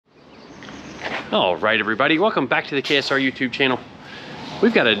All right, everybody, welcome back to the KSR YouTube channel.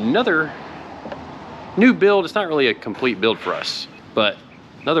 We've got another new build. It's not really a complete build for us, but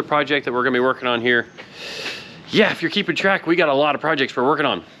another project that we're gonna be working on here. Yeah, if you're keeping track, we got a lot of projects we're working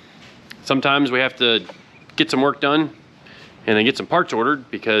on. Sometimes we have to get some work done and then get some parts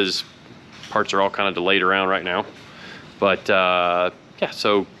ordered because parts are all kind of delayed around right now. But yeah,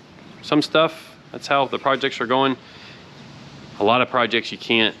 so some stuff, that's how the projects are going. A lot of projects you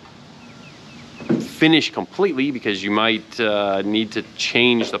can't finish completely because you might need to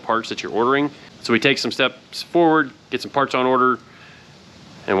change the parts that you're ordering. So we take some steps forward, get some parts on order,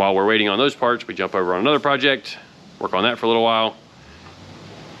 and while we're waiting on those parts, we jump over on another project, work on that for a little while,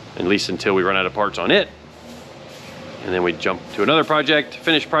 at least until we run out of parts on it. And then we jump to another project,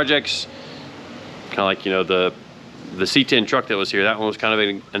 finish projects, kind of like, you know, the C10 truck that was here. That one was kind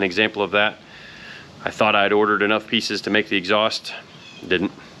of an example of that. I thought I'd ordered enough pieces to make the exhaust,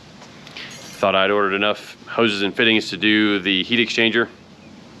 didn't. Thought I'd ordered enough hoses and fittings to do the heat exchanger,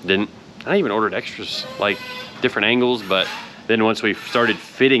 didn't. I even ordered extras, like different angles, but then once we started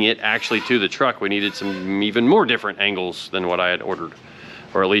fitting it actually to the truck, we needed some even more different angles than what I had ordered,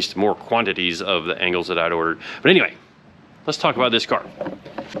 or at least more quantities of the angles that I'd ordered. But anyway, let's talk about this car.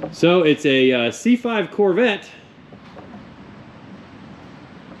 So it's a C5 Corvette.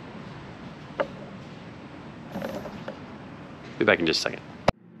 Be back in just a second.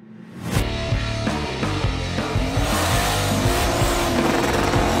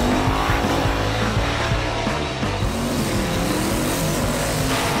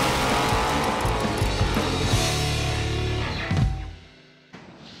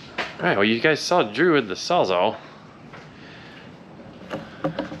 All right, well, you guys saw Drew with the Sawzall.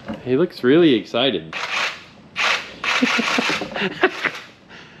 He looks really excited.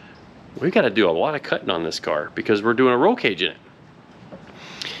 We got to do a lot of cutting on this car because we're doing a roll cage in it.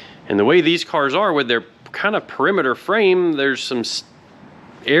 And the way these cars are with their kind of perimeter frame, there's some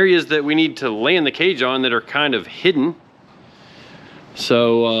areas that we need to land the cage on that are kind of hidden.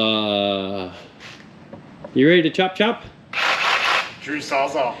 So, you ready to chop chop? Drew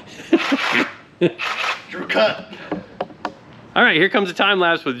Sawzall. Drew cut. All right, here comes a time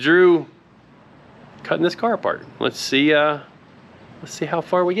lapse with Drew cutting this car apart. Let's see how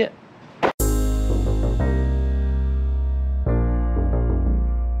far we get.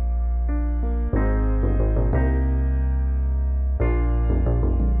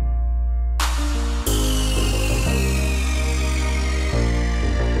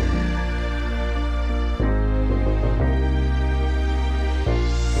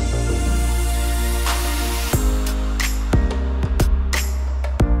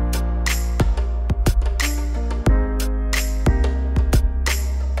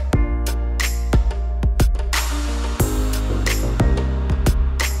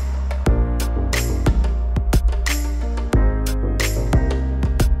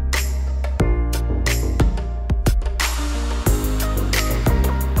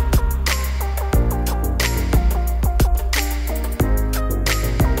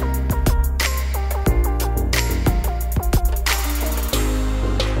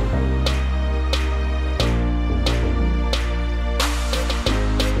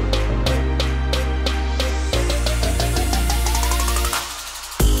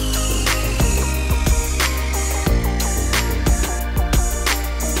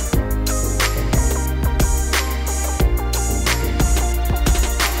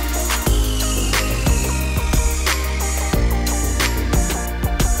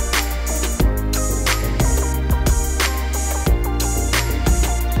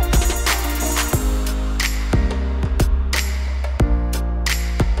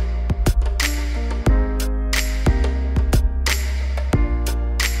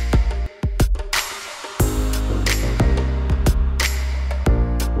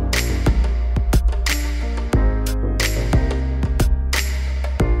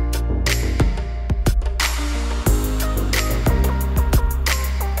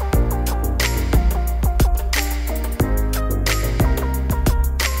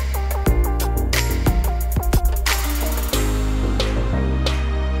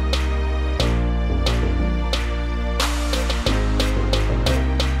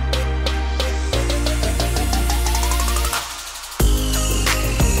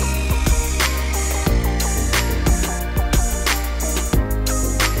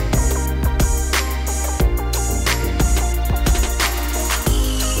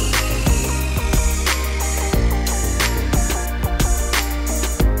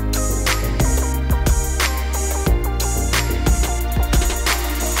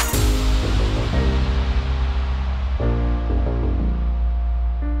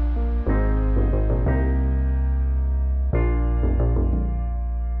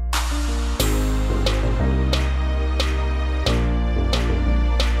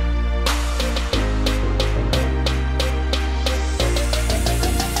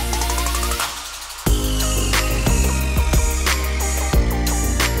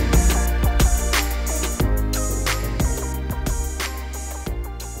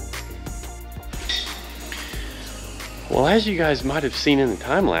 as you guys might have seen in the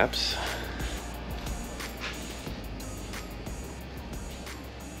time lapse,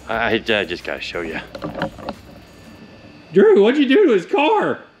 I just gotta show you. Drew, what'd you do to his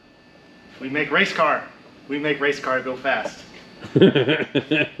car? We make race car. We make race car go fast.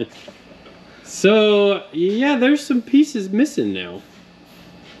 So, yeah, there's some pieces missing now.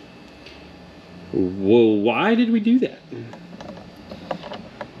 Well, why did we do that?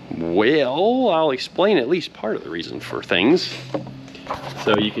 Well, I'll explain at least part of the reason for things.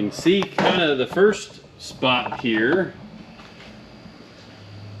 So you can see kind of the first spot here.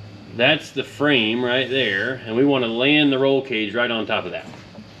 That's the frame right there, and we want to land the roll cage right on top of that.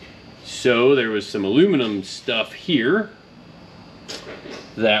 So there was some aluminum stuff here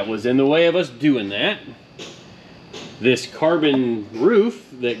that was in the way of us doing that. This carbon roof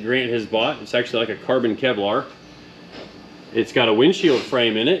that Grant has bought, it's actually like a carbon Kevlar. It's got a windshield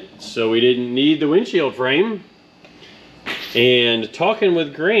frame in it, so we didn't need the windshield frame. And talking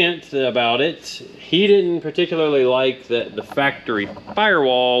with Grant about it, he didn't particularly like that the factory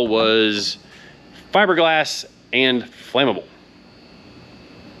firewall was fiberglass and flammable.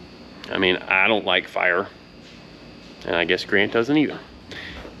 I mean, I don't like fire, and I guess Grant doesn't either.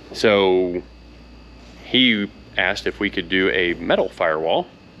 So he asked if we could do a metal firewall.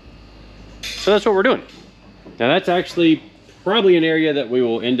 So that's what we're doing. Now that's actually probably an area that we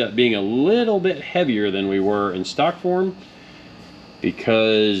will end up being a little bit heavier than we were in stock form,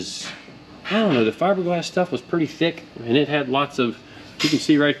 because I don't know, the fiberglass stuff was pretty thick, and it had lots of, you can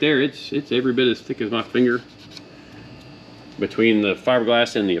see right there, it's every bit as thick as my finger between the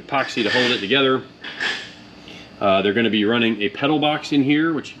fiberglass and the epoxy to hold it together. They're going to be running a pedal box in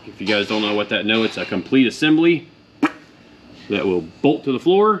here, which if you guys don't know what that know, it's a complete assembly that will bolt to the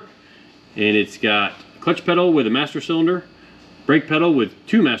floor, and it's got clutch pedal with a master cylinder, brake pedal with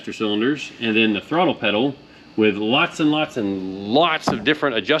 2 master cylinders, and then the throttle pedal with lots and lots and lots of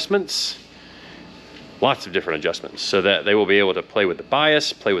different adjustments. Lots of different adjustments, so that they will be able to play with the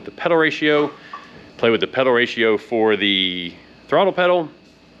bias, play with the pedal ratio, play with the pedal ratio for the throttle pedal,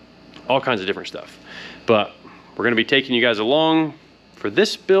 all kinds of different stuff. But we're gonna be taking you guys along for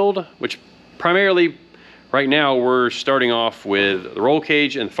this build, which primarily right now we're starting off with the roll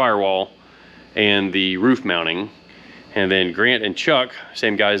cage and firewall and the roof mounting. And then Grant and Chuck,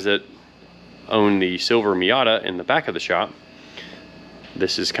 same guys that own the silver Miata in the back of the shop,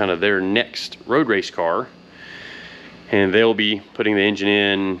 this is kind of their next road race car, and they'll be putting the engine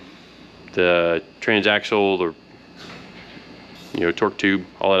in, the transaxle, the torque tube,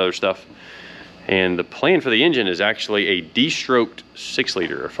 all that other stuff. And the plan for the engine is actually a D-stroked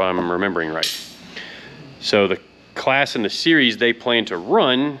 6-liter, if I'm remembering right. So the class and the series they plan to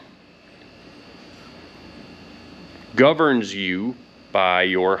run governs you by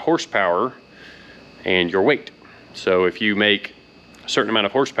your horsepower and your weight. So if you make a certain amount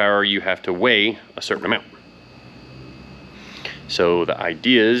of horsepower, you have to weigh a certain amount. So the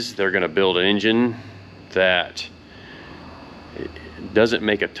idea is they're going to build an engine that doesn't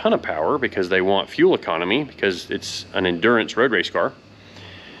make a ton of power because they want fuel economy, because it's an endurance road race car,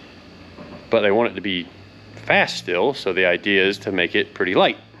 but they want it to be fast still. So the idea is to make it pretty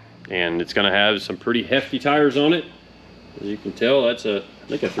light, and it's going to have some pretty hefty tires on it. As you can tell, that's I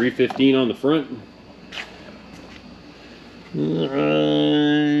think a 315 on the front.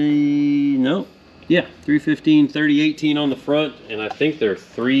 No, yeah, 315 3018 on the front, and I think they're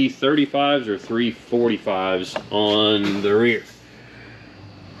 335s or 345s on the rear.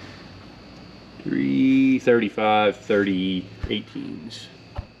 335 3018s.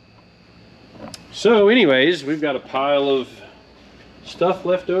 So anyways, we've got a pile of stuff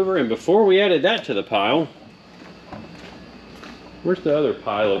left over, and before we added that to the pile, where's the other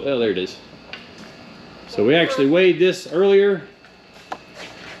pile of, oh, there it is. So we actually weighed this earlier,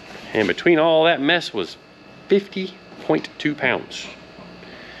 and between all that mess was 50.2 pounds.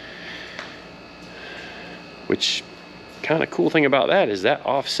 Which, kind of cool thing about that is that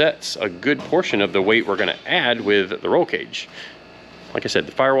offsets a good portion of the weight we're gonna add with the roll cage. Like I said,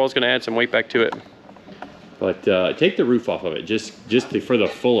 the firewall is gonna add some weight back to it, but take the roof off of it, just for the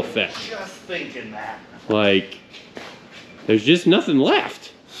full effect. Just thinking that. Like, there's just nothing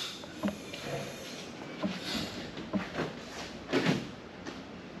left.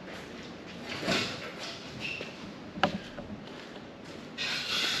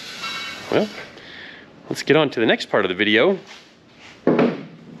 Well, let's get on to the next part of the video,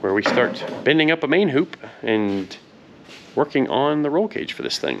 where we start bending up a main hoop and working on the roll cage for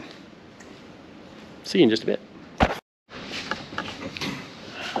this thing. See you in just a bit.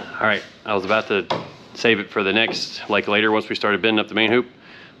 All right, I was about to save it for the next, like later once we started bending up the main hoop,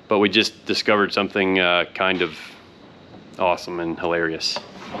 but we just discovered something kind of awesome and hilarious.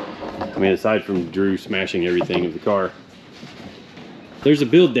 I mean, aside from Drew smashing everything of the car, there's a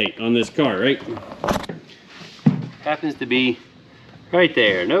build date on this car, right? Happens to be right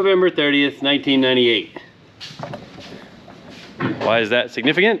there, November 30th, 1998. Why is that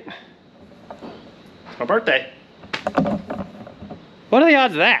significant? It's my birthday. What are the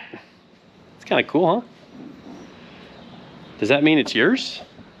odds of that? It's kind of cool, huh? Does that mean it's yours?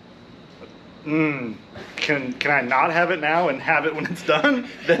 Can I not have it now and have it when it's done?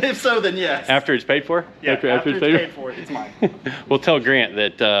 Then if so, then yes. After it's paid for? Yeah, after it's paid for, it's mine. We'll tell Grant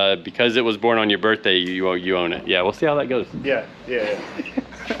that because it was born on your birthday, you own it. Yeah, we'll see how that goes. Yeah.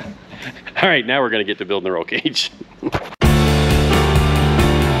 All right, now we're gonna get to building the roll cage.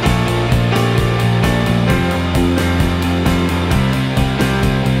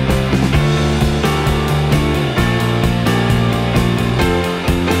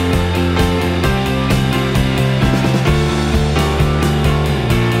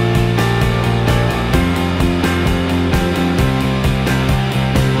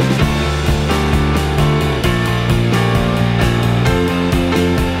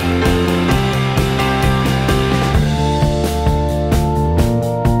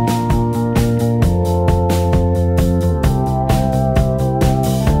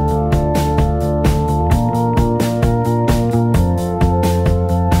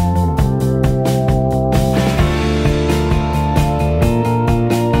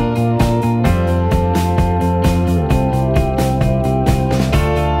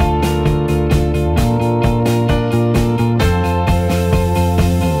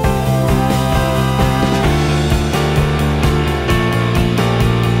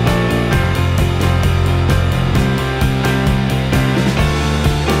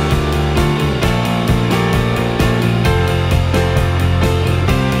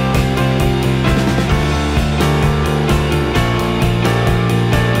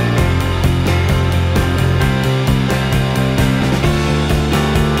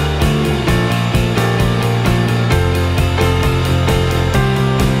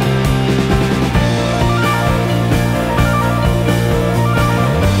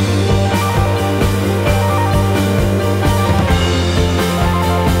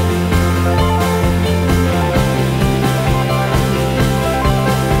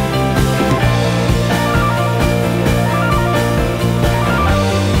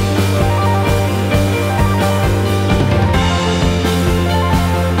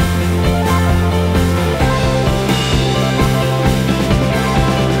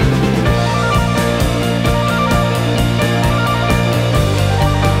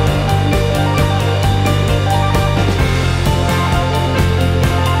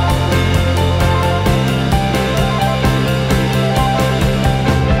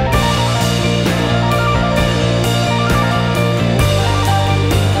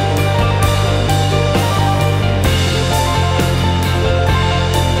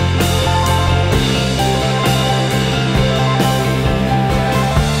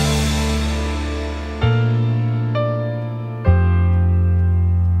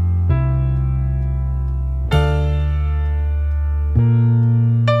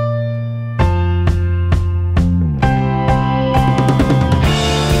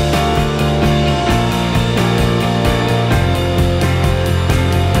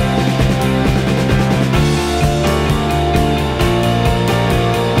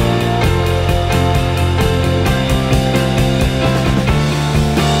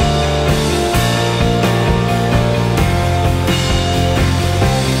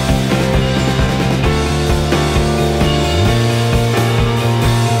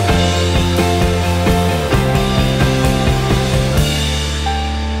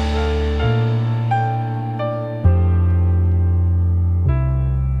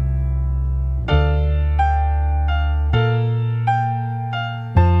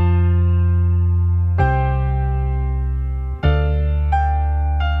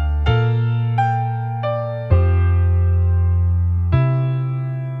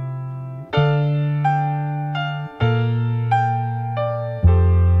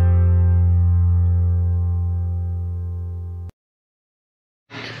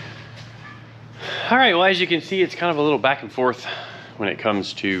 All right, well, as you can see, it's kind of a little back and forth when it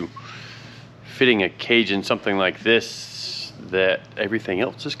comes to fitting a cage in something like this, that everything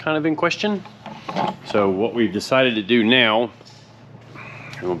else is kind of in question. So what we've decided to do now,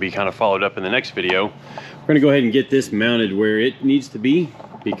 and will be kind of followed up in the next video, we're gonna go ahead and get this mounted where it needs to be,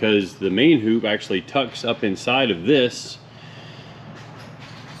 because the main hoop actually tucks up inside of this,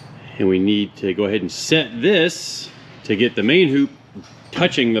 and we need to go ahead and set this to get the main hoop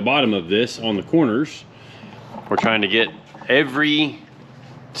touching the bottom of this on the corners. We're trying to get every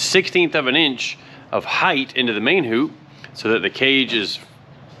 1/16 of an inch of height into the main hoop so that the cage is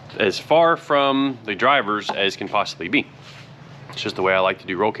as far from the drivers as can possibly be. It's just the way I like to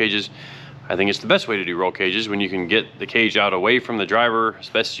do roll cages. I think it's the best way to do roll cages when you can get the cage out away from the driver as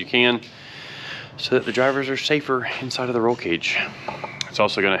best as you can so that the drivers are safer inside of the roll cage. It's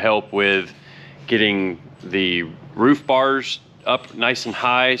also going to help with getting the roof bars up nice and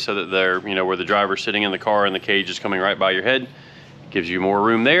high so that they're, you know, where the driver's sitting in the car and the cage is coming right by your head. Gives you more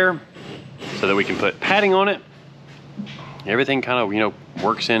room there so that we can put padding on it. Everything kind of, you know,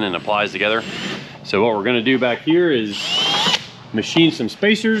 works in and applies together. So what we're going to do back here is machine some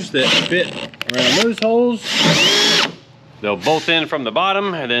spacers that fit around those holes. They'll bolt in from the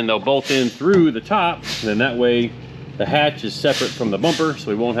bottom and then they'll bolt in through the top. And then that way the hatch is separate from the bumper, so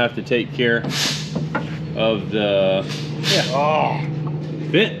we won't have to take care of the, Oh,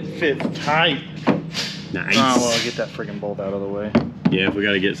 fit. tight. Nice. Oh, well, I'll get that friggin' bolt out of the way. Yeah, if we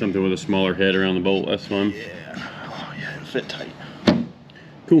got to get something with a smaller head around the bolt, that's fine. Yeah. Oh, yeah, it'll fit tight.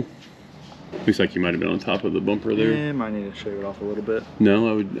 Cool. Looks like you might have been on top of the bumper there. Yeah, might need to shave it off a little bit. No,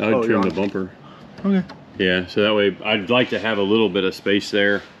 I would trim yeah. the bumper. Okay. Yeah, so that way I'd like to have a little bit of space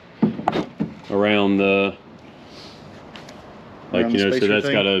there around the, like, Around you the know, so spacer that's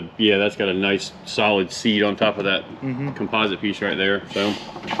thing? got a, yeah, that's got a nice solid seat on top of that composite piece right there. So,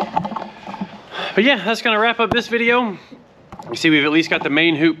 but yeah, that's gonna wrap up this video. You see, we've at least got the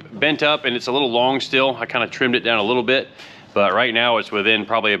main hoop bent up and it's a little long still. I kind of trimmed it down a little bit, but right now it's within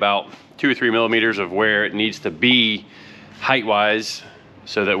probably about 2 or 3 millimeters of where it needs to be height wise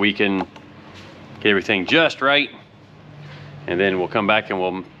so that we can get everything just right. And then we'll come back and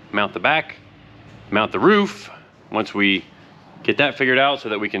we'll mount the back, mount the roof once we get that figured out so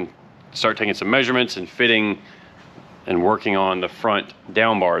that we can start taking some measurements and fitting and working on the front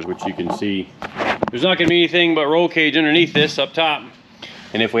down bars, which you can see there's not gonna be anything but roll cage underneath this up top.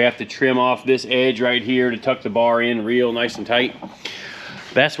 And if we have to trim off this edge right here to tuck the bar in real nice and tight,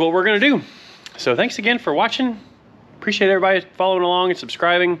 that's what we're gonna do. So thanks again for watching. Appreciate everybody following along and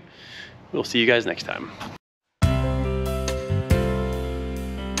subscribing. We'll see you guys next time.